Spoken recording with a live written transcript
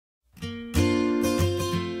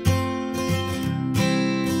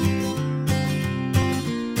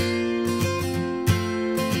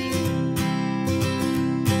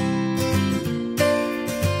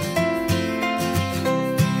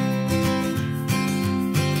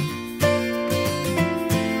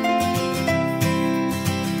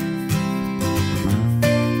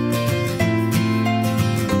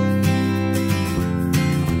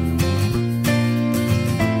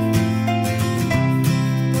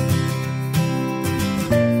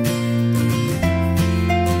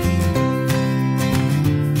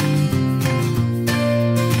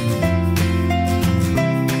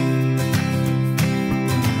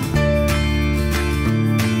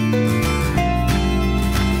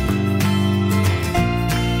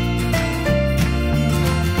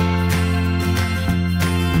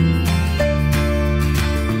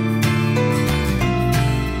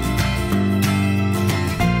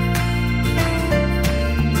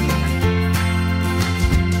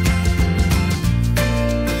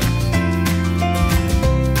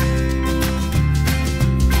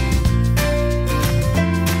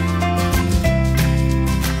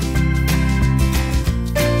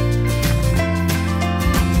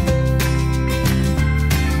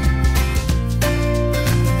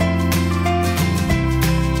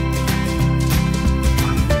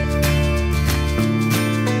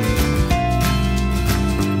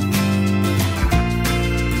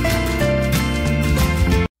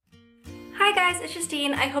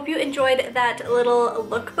Justine. I hope you enjoyed that little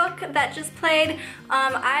lookbook that just played.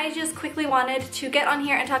 I just quickly wanted to get on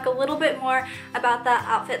here and talk a little bit more about the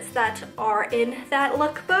outfits that are in that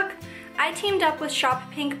lookbook. I teamed up with Shop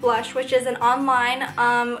Pink Blush, which is an online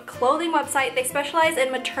clothing website. They specialize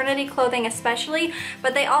in maternity clothing especially,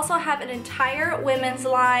 but they also have an entire women's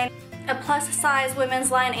line, a plus size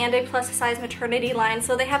women's line, and a plus size maternity line.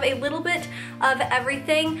 So they have a little bit of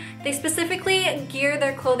everything. They specifically gear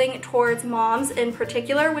their clothing towards moms in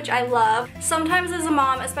particular, which I love. Sometimes as a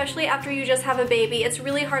mom, especially after you just have a baby, it's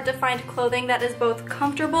really hard to find clothing that is both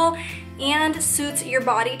comfortable and suits your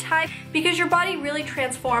body type, because your body really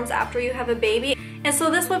transforms after you have a baby. And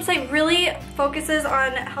so this website really focuses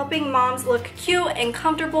on helping moms look cute and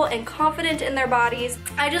comfortable and confident in their bodies.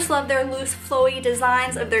 I just love their loose flowy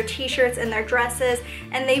designs of their t-shirts and their dresses,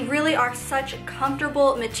 and they really are such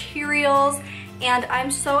comfortable materials, and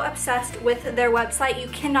I'm so obsessed with their website. You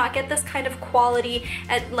cannot get this kind of quality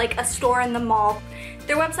at like a store in the mall.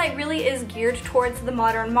 Their website really is geared towards the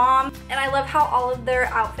modern mom, and I love how all of their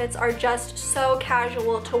outfits are just so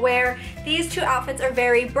casual to wear. These two outfits are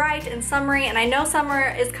very bright and summery, and I know summer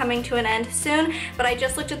is coming to an end soon, but I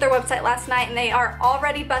just looked at their website last night and they are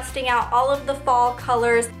already busting out all of the fall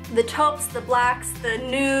colors, the taupes, the blacks, the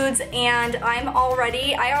nudes, and I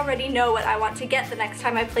already know what I want to get the next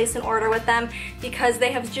time I place an order with them, because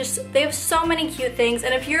they have so many cute things.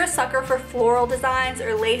 And if you're a sucker for floral designs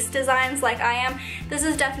or lace designs like I am, this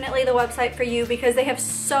is definitely the website for you, because they have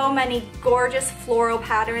so many gorgeous floral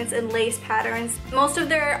patterns and lace patterns. Most of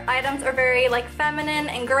their items are very like feminine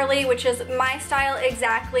and girly, which is my style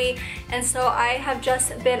exactly, and so I have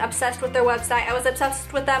just been obsessed with their website. I was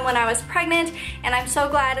obsessed with them when I was pregnant, and I'm so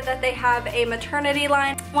glad that they have a maternity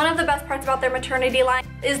line. One of the best parts about their maternity line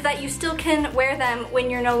is that you still can wear them when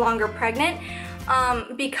you're no longer pregnant.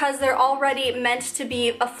 Because they're already meant to be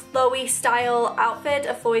a flowy style outfit,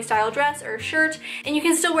 a flowy style dress or shirt, and you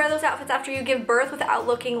can still wear those outfits after you give birth without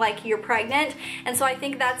looking like you're pregnant. And so I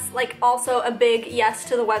think that's like also a big yes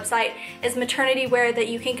to the website, is maternity wear that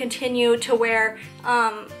you can continue to wear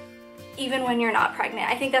even when you're not pregnant.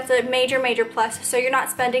 I think that's a major plus, so you're not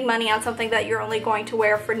spending money on something that you're only going to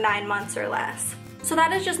wear for 9 months or less. So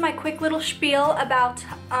that is just my quick little spiel about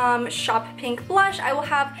Shop Pink Blush. I will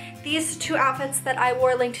have these two outfits that I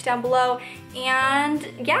wore linked down below, and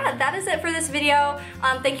yeah, that is it for this video.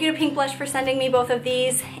 Thank you to Pink Blush for sending me both of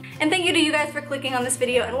these, and thank you to you guys for clicking on this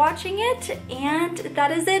video and watching it, and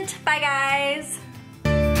that is it. Bye guys!